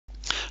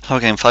Hello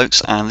again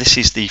folks, and this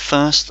is the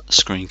first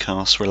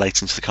screencast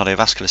relating to the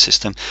cardiovascular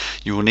system.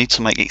 You will need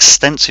to make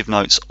extensive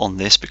notes on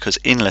this because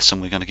in lesson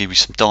we're going to give you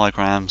some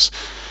diagrams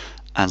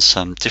and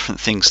some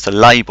different things to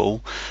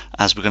label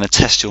as we're going to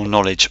test your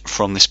knowledge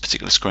from this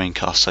particular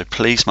screencast. So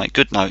please make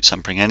good notes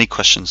and bring any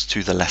questions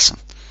to the lesson.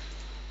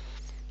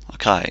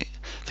 Okay,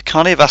 the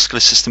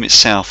cardiovascular system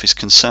itself is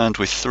concerned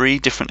with three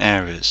different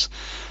areas.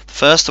 The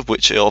first of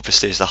which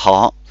obviously is the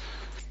heart.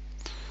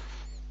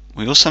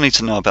 We also need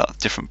to know about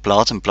different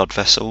blood and blood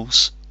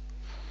vessels,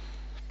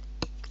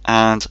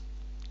 and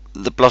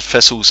the blood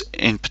vessels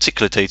in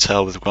particular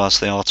detail with regards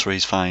to the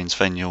arteries, veins,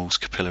 venules,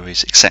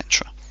 capillaries,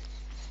 etc.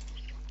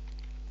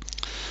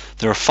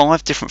 There are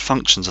 5 different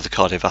functions of the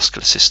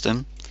cardiovascular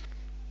system.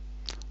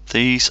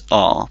 These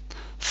are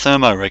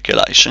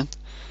thermoregulation,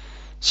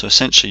 so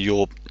essentially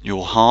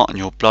your heart and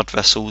your blood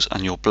vessels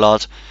and your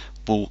blood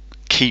will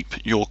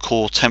keep your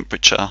core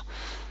temperature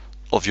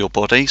of your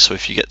body. So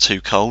if you get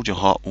too cold, your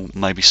heart will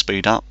maybe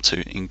speed up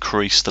to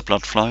increase the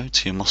blood flow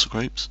to your muscle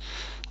groups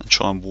and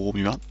try and warm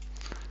you up.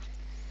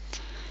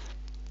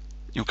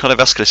 Your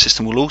cardiovascular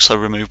system will also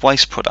remove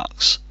waste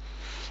products,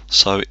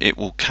 so it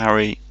will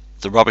carry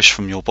the rubbish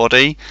from your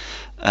body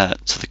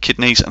to the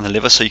kidneys and the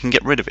liver so you can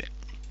get rid of it.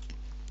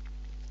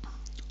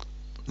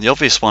 The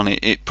obvious one,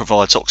 it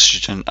provides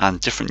oxygen and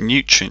different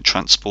nutrient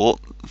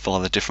transport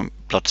via the different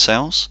blood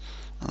cells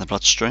and the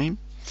bloodstream.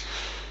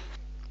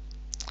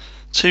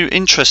 Two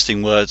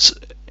interesting words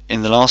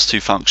in the last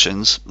two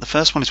functions. The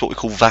first one is what we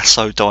call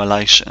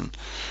vasodilation,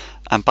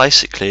 and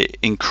basically it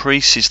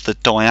increases the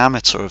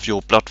diameter of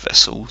your blood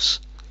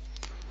vessels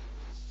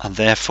and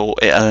therefore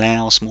it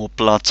allows more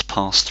blood to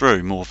pass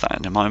through. More of that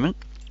in a moment.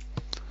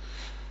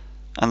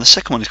 And the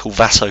second one is called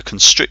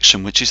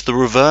vasoconstriction, which is the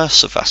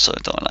reverse of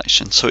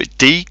vasodilation. So it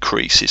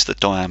decreases the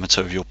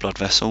diameter of your blood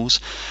vessels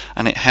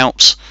and it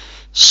helps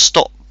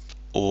stop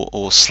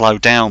or slow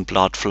down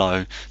blood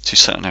flow to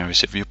certain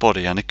areas of your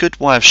body. And a good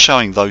way of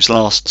showing those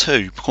last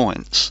 2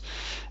 points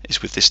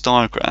is with this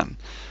diagram.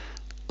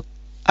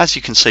 As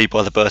you can see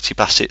by the Bertie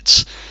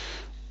Bassett's,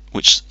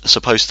 which are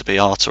supposed to be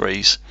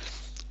arteries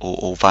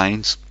or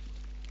veins,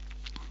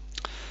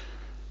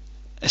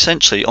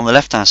 essentially on the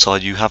left hand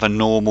side you have a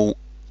normal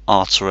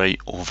artery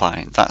or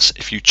vein. That's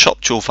if you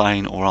chopped your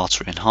vein or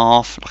artery in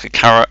half like a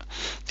carrot,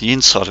 the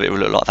inside of it will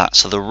look like that.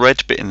 So the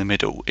red bit in the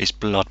middle is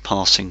blood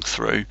passing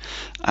through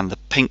and the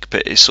pink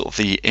bit is sort of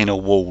the inner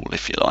wall,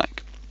 if you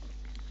like.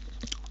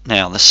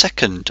 Now the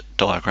second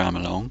diagram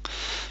along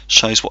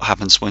shows what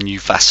happens when you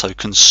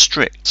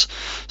vasoconstrict.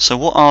 So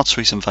what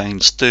arteries and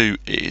veins do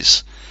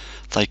is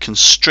they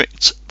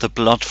constrict the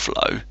blood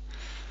flow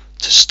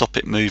to stop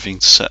it moving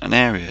to certain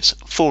areas.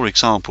 For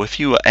example, if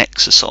you were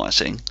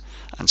exercising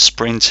and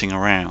sprinting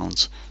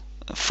around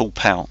at full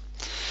pelt,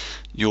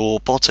 your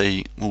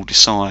body will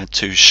decide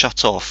to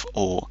shut off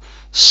or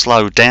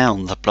slow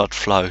down the blood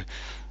flow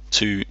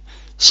to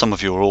some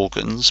of your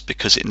organs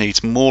because it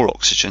needs more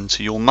oxygen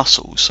to your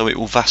muscles, so it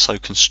will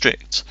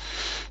vasoconstrict.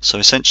 So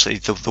essentially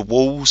the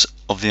walls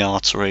of the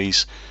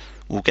arteries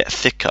will get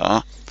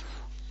thicker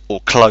or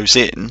close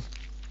in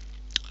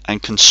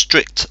and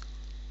constrict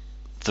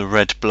the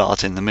red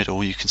blood in the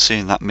middle. You can see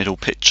in that middle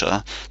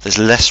picture there's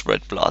less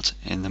red blood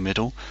in the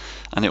middle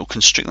and it will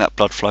constrict that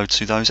blood flow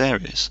to those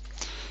areas.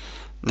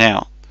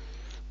 Now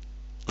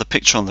the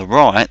picture on the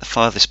right, the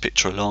farthest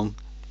picture along,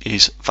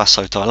 is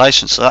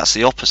vasodilation, so that's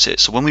the opposite.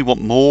 So when we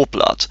want more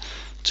blood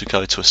to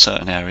go to a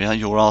certain area,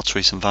 your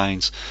arteries and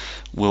veins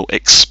will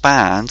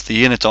expand,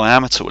 the inner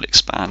diameter will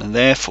expand, and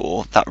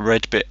therefore that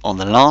red bit on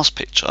the last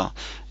picture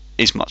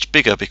is much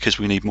bigger because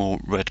we need more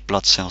red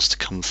blood cells to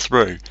come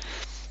through.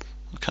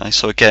 Okay,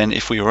 so again,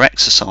 if we were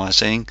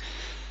exercising,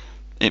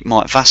 it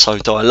might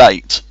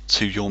vasodilate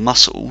to your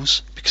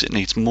muscles because it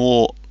needs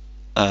more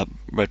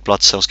red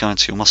blood cells going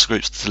to your muscle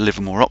groups to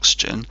deliver more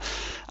oxygen,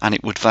 and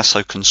it would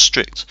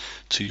vasoconstrict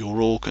to your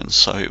organs,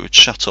 so it would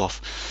shut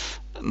off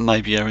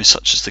maybe areas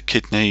such as the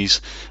kidneys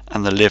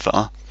and the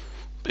liver.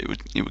 It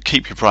would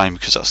keep your brain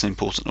because that's an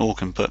important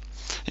organ, but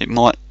it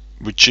might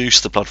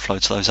reduce the blood flow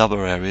to those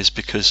other areas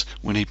because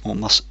we need more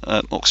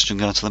oxygen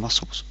going to the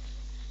muscles.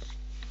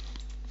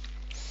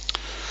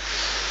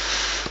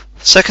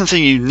 Second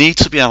thing you need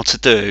to be able to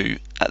do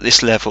at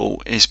this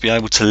level is be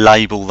able to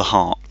label the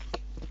heart.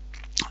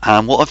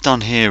 And what I've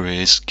done here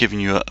is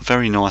given you a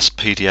very nice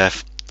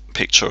PDF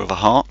picture of a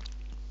heart,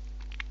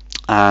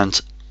 and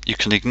you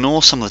can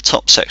ignore some of the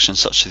top sections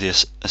such as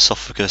the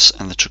esophagus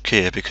and the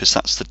trachea because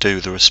that's to do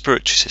with the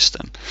respiratory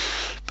system.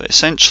 But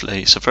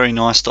essentially it's a very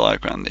nice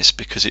diagram, this,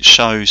 because it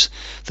shows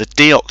the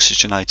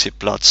deoxygenated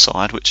blood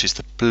side, which is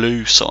the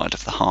blue side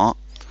of the heart,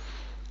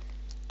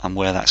 and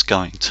where that's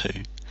going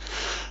to.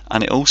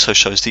 And it also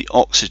shows the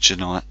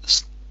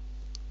oxygenized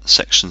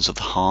sections of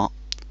the heart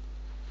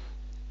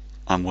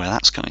and where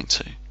that's going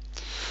to.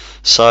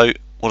 So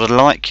what I'd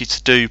like you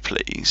to do,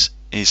 please,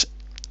 is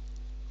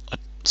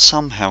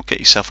somehow get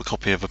yourself a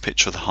copy of a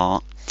picture of the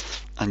heart,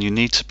 and you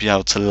need to be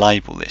able to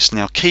label this.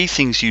 Now, key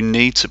things you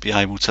need to be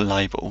able to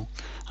label,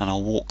 and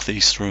I'll walk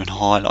these through and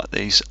highlight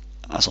these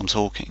as I'm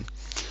talking.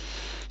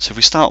 So if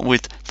we start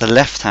with the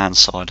left hand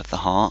side of the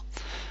heart,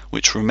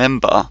 which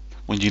remember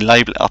when you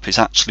label it up is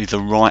actually the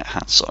right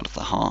hand side of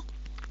the heart.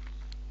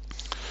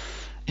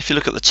 If you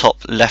look at the top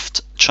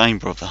left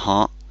chamber of the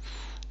heart,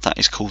 that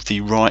is called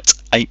the right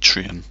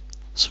atrium.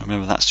 So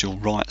remember that's your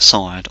right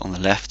side on the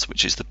left,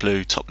 which is the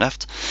blue top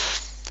left.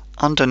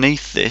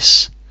 Underneath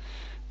this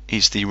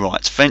is the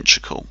right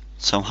ventricle.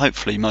 So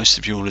hopefully most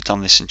of you will have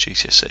done this in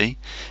GCSE.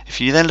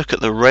 If you then look at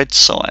the red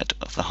side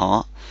of the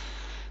heart,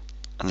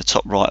 and the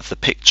top right of the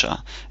picture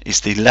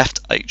is the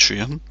left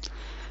atrium,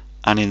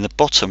 and in the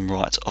bottom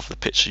right of the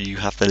picture you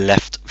have the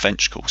left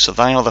ventricle. So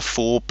they are the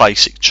four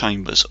basic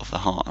chambers of the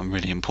heart and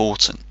really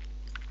important.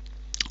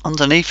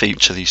 Underneath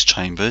each of these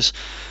chambers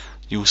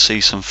you'll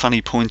see some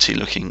funny pointy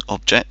looking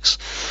objects.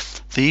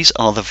 These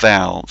are the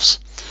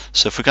valves.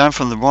 So if we're going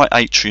from the right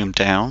atrium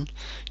down,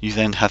 you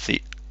then have the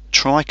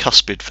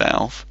tricuspid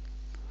valve.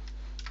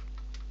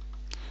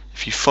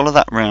 If you follow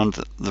that round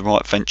the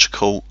right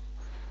ventricle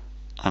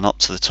and up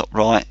to the top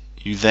right,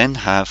 you then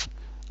have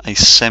a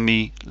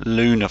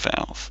semilunar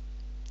valve.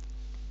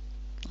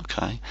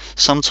 Okay.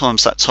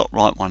 Sometimes that top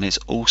right one is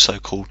also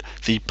called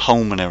the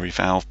pulmonary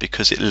valve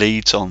because it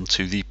leads on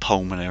to the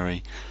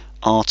pulmonary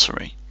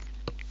artery.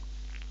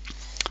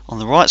 On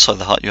the right side of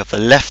the heart you have the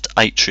left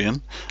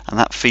atrium, and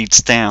that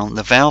feeds down.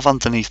 The valve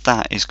underneath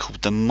that is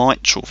called the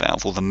mitral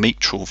valve, or the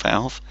mitral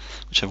valve,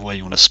 whichever way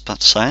you want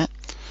to say it.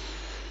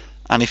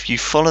 And if you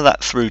follow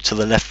that through to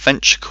the left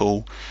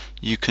ventricle,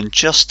 you can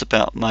just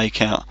about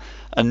make out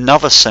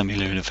another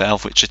semilunar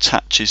valve which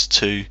attaches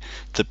to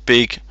the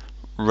big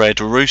red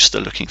rooster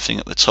looking thing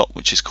at the top,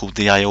 which is called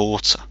the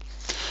aorta.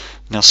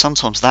 Now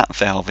sometimes that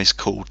valve is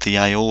called the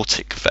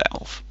aortic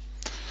valve,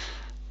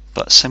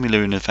 but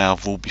semilunar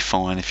valve will be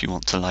fine if you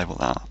want to label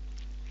that.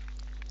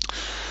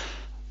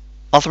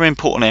 Other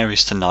important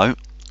areas to note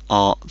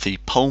are the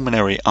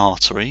pulmonary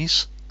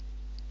arteries,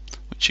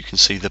 which you can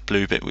see the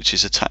blue bit which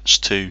is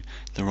attached to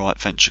the right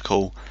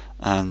ventricle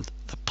and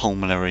the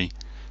pulmonary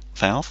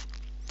valve.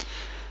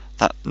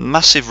 That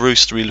massive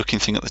roostery looking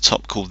thing at the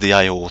top called the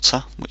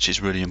aorta, which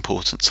is really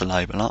important to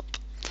label up.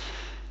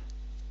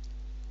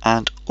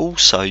 And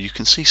also you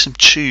can see some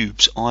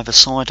tubes either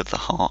side of the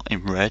heart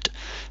in red.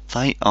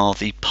 They are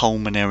the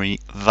pulmonary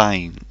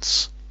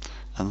veins,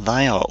 and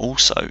they are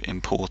also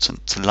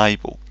important to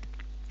label.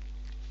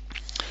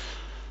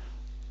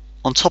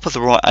 On top of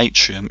the right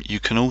atrium you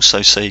can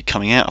also see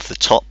coming out of the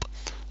top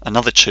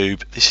another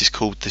tube. This is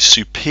called the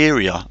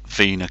superior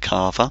vena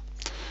cava,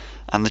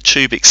 and the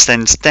tube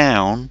extends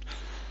down,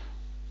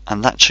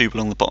 and that tube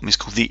along the bottom is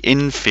called the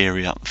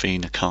inferior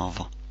vena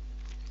cava.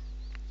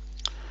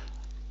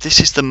 This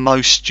is the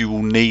most you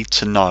will need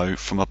to know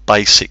from a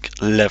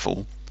basic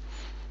level,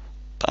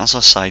 but as I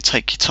say,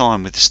 take your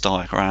time with this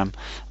diagram,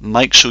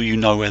 make sure you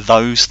know where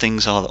those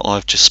things are that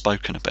I've just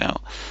spoken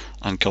about,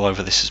 and go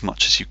over this as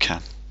much as you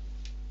can.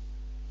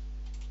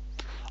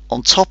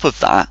 On top of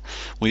that,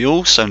 we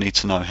also need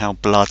to know how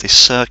blood is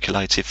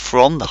circulated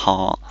from the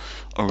heart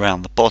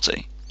around the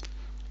body.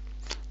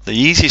 The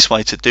easiest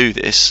way to do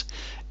this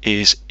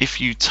is if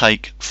you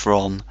take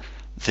from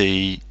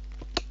the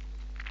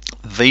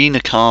vena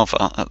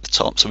cava at the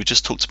top, so we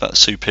just talked about the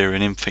superior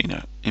and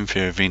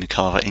inferior vena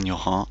cava in your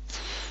heart.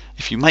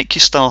 If you make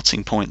your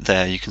starting point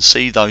there, you can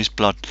see those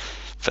blood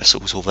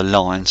vessels, or the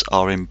lines,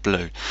 are in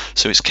blue.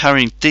 So it's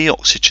carrying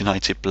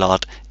deoxygenated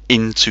blood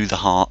into the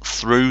heart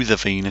through the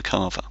vena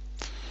cava.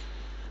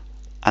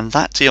 And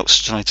that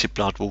deoxygenated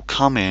blood will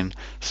come in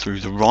through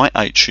the right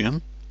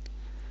atrium,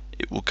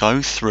 it will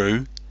go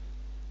through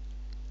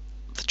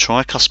the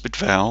tricuspid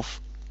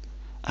valve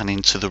and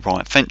into the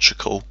right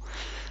ventricle.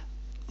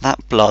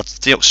 That blood,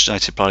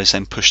 deoxygenated blood, is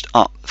then pushed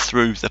up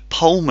through the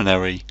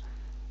pulmonary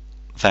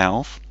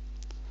valve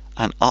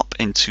and up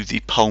into the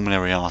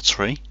pulmonary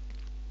artery,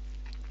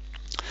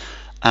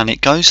 and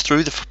it goes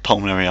through the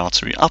pulmonary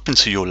artery up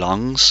into your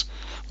lungs,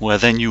 where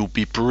then you'll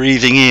be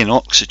breathing in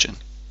oxygen,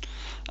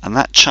 and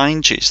that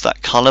changes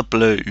that colour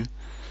blue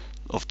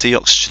of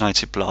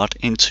deoxygenated blood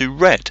into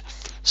red.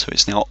 So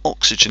it's now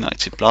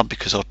oxygenated blood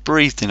because I've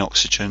breathed in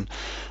oxygen,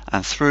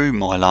 and through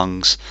my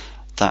lungs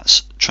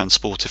that's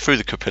transported through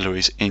the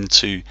capillaries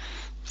into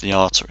the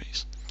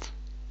arteries.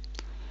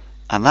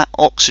 And that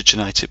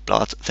oxygenated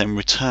blood then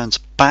returns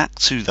back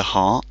to the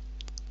heart,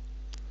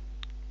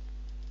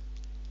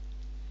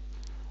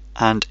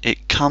 and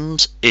it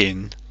comes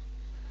in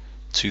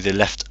to the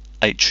left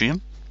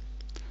atrium,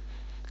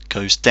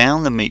 goes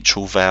down the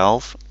mitral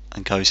valve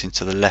and goes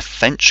into the left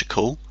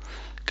ventricle,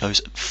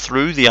 goes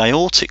through the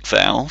aortic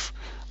valve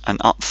and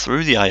up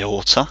through the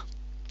aorta,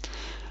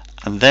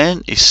 and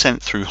then is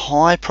sent through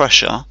high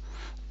pressure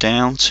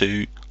down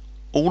to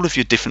all of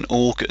your different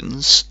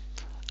organs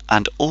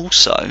and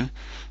also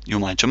your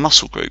major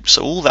muscle groups.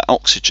 So all that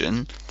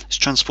oxygen is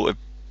transported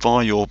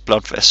by your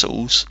blood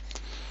vessels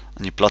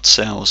and your blood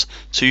cells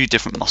to your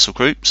different muscle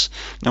groups.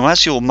 Now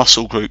as your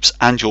muscle groups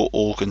and your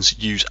organs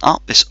use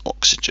up this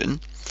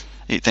oxygen,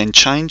 it then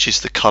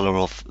changes the colour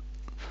of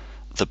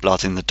the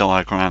blood in the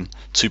diagram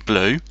to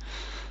blue,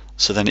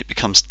 so then it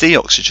becomes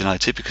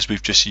deoxygenated because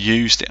we've just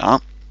used it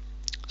up.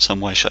 some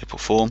way, shape or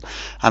form,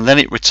 and then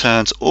it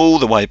returns all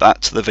the way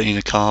back to the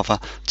vena cava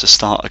to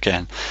start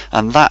again.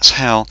 And that's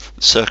how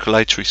the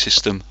circulatory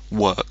system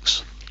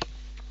works.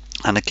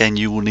 And again,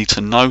 you will need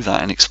to know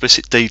that in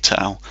explicit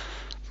detail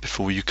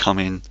before you come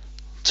in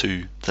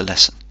to the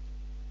lesson.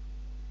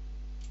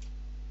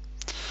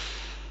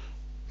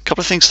 A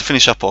couple of things to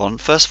finish up on.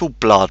 First of all,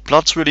 blood.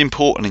 Blood's really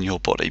important in your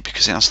body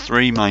because it has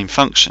three main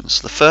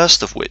functions. The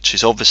first of which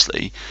is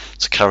obviously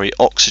to carry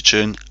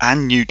oxygen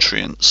and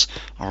nutrients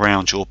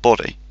around your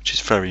body, which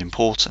is very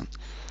important.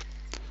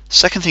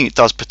 Second thing it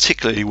does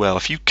particularly well,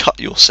 if you cut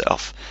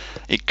yourself,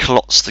 it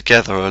clots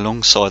together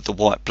alongside the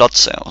white blood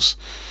cells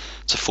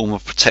to form a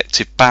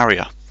protective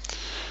barrier,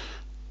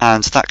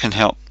 and that can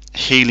help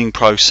healing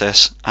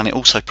process, and it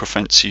also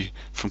prevents you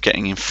from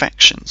getting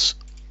infections.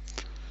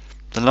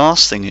 The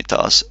last thing it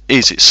does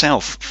is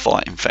itself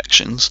fight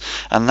infections,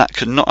 and that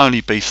could not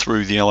only be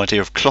through the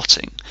idea of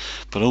clotting,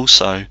 but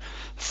also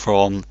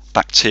from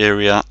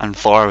bacteria and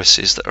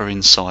viruses that are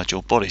inside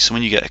your body. So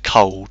when you get a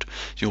cold,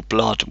 your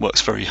blood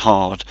works very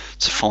hard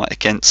to fight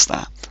against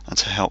that and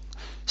to help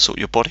sort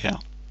your body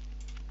out.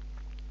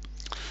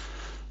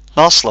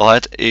 Last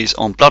slide is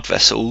on blood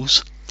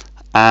vessels,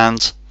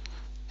 and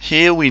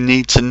here we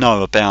need to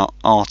know about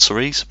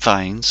arteries,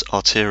 veins,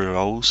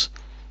 arterioles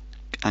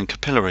and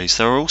capillaries.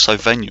 There are also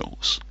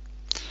venules.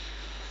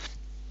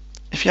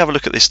 If you have a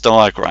look at this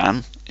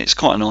diagram, it's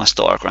quite a nice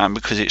diagram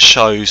because it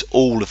shows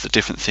all of the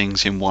different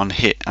things in one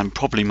hit and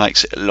probably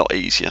makes it a lot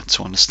easier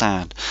to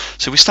understand.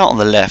 So we start on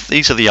the left.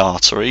 These are the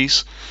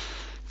arteries.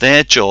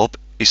 Their job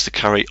is to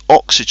carry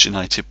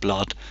oxygenated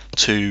blood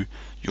to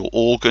your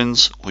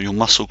organs or your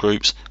muscle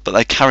groups, but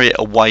they carry it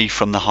away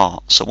from the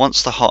heart. So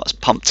once the heart has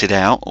pumped it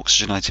out,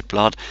 oxygenated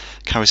blood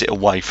carries it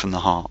away from the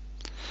heart.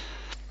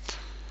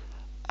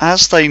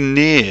 As they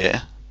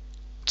near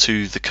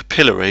to the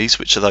capillaries,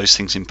 which are those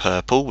things in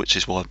purple, which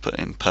is why I put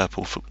in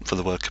purple for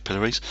the word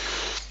capillaries,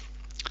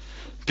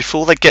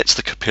 before they get to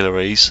the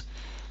capillaries,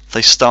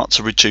 they start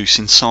to reduce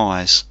in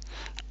size,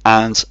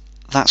 and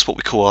that's what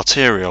we call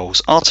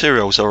arterioles.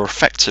 Arterioles are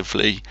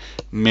effectively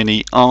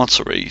mini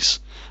arteries,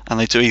 and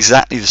they do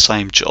exactly the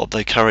same job.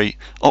 They carry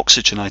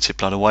oxygenated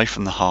blood away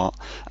from the heart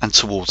and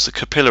towards the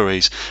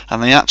capillaries,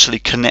 and they actually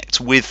connect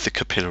with the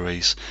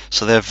capillaries,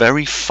 so they're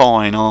very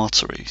fine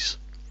arteries.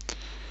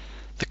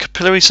 The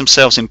capillaries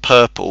themselves in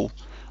purple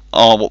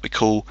are what we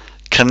call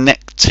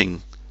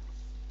connecting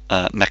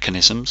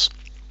mechanisms,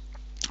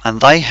 and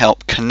they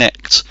help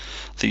connect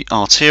the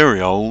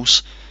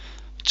arterioles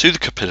to the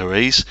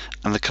capillaries,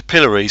 and the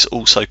capillaries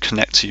also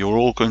connect to your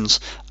organs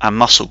and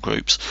muscle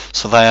groups,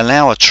 so they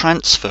allow a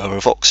transfer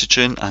of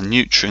oxygen and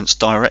nutrients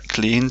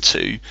directly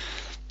into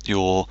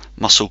your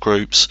muscle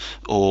groups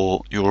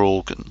or your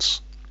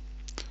organs.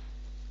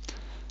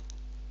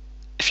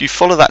 If you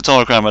follow that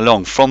diagram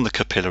along from the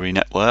capillary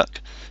network,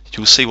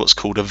 you'll see what's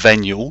called a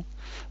venule.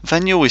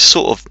 Venule is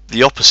sort of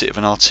the opposite of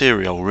an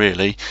arteriole,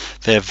 really.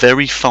 They're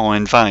very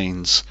fine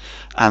veins,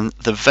 and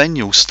the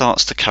venule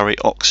starts to carry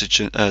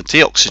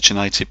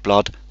deoxygenated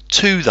blood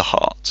to the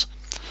heart.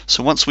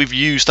 So once we've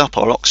used up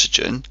our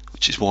oxygen,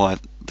 which is why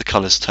the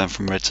colours turn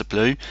from red to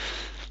blue,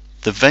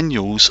 the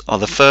venules are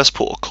the first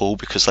port of call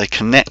because they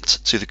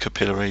connect to the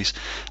capillaries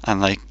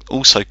and they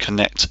also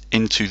connect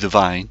into the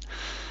vein,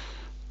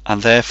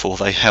 and therefore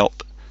they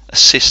help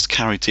assist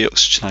carry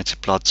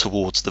deoxygenated blood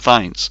towards the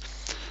veins.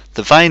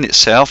 The vein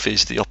itself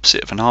is the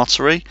opposite of an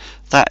artery.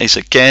 That is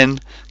again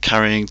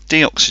carrying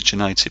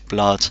deoxygenated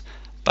blood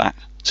back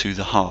to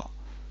the heart.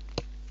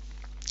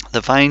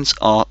 The veins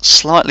are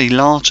slightly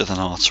larger than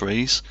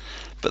arteries,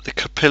 but the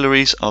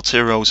capillaries,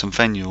 arterioles and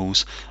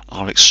venules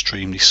are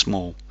extremely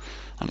small,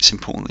 and it's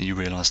important that you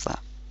realise that.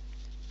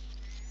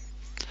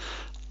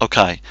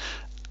 Okay,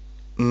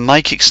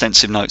 make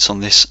extensive notes on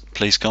this,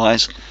 please,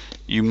 guys.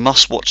 You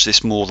must watch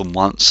this more than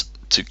once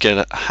to get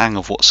a hang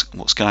of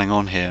what's going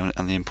on here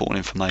and the important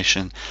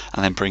information,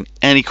 and then bring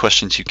any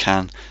questions you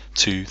can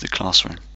to the classroom.